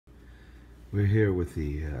We're here with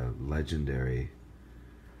the legendary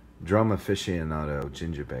drum aficionado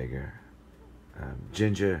Ginger Baker.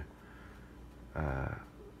 Ginger, uh,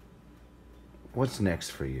 what's next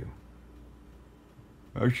for you?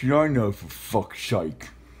 How should I know, for fuck's sake?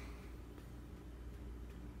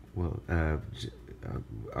 Well,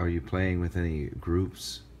 are you playing with any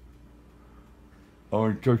groups? I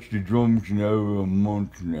haven't touched the drums in over a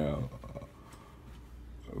month now.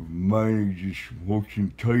 I'm mainly just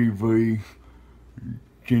watching TV,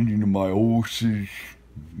 tending to my horses,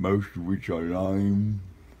 most of which are lame,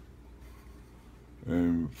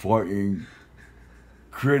 and fighting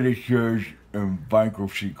creditors and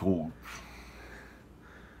bankruptcy courts.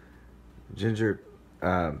 Ginger,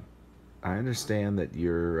 I understand that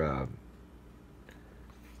you're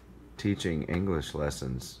teaching English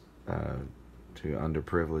lessons to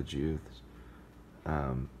underprivileged youths.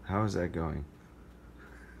 How is that going?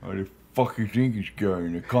 How the fuck you think it's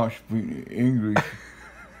going? I can't speak English,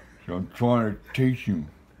 so I'm trying to teach them.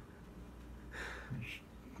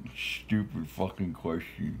 Stupid fucking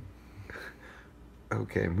question.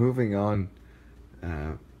 Okay, moving on.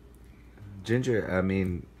 Ginger, I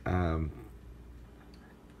mean,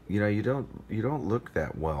 you don't look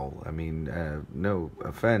that well. I mean, no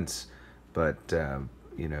offense, but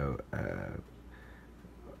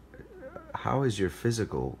how is your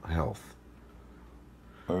physical health?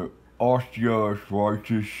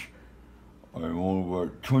 Osteoarthritis. I'm on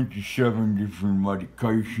about 27 different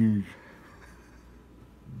medications.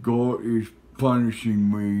 God is punishing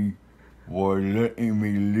me while letting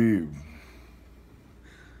me live.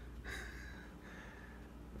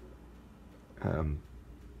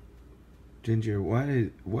 Ginger, why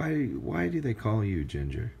do they call you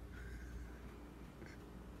Ginger?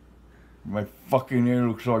 My fucking hair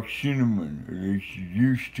looks like cinnamon, at least it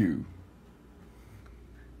used to.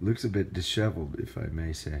 Looks a bit disheveled, if I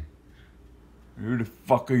may say. Who the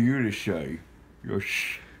fuck are you to say? You're a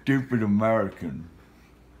stupid American.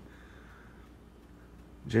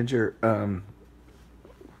 Ginger,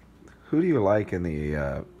 who do you like in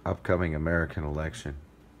the upcoming American election?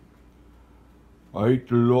 I hate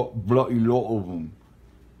the bloody lot of them.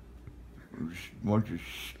 There's a bunch of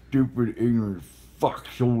stupid, ignorant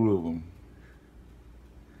fucks, all of them.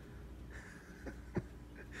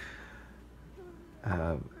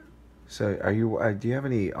 So, do you have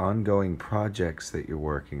any ongoing projects that you're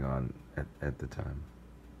working on at the time?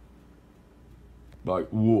 Like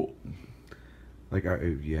what? Like,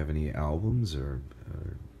 do you have any albums or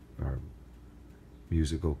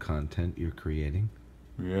musical content you're creating?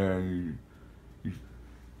 Yeah,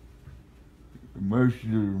 most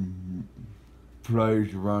of the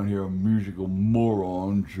players around here are musical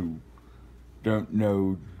morons who don't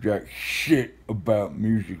know jack shit about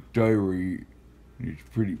music theory. It's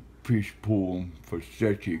pretty piss poor and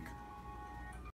pathetic.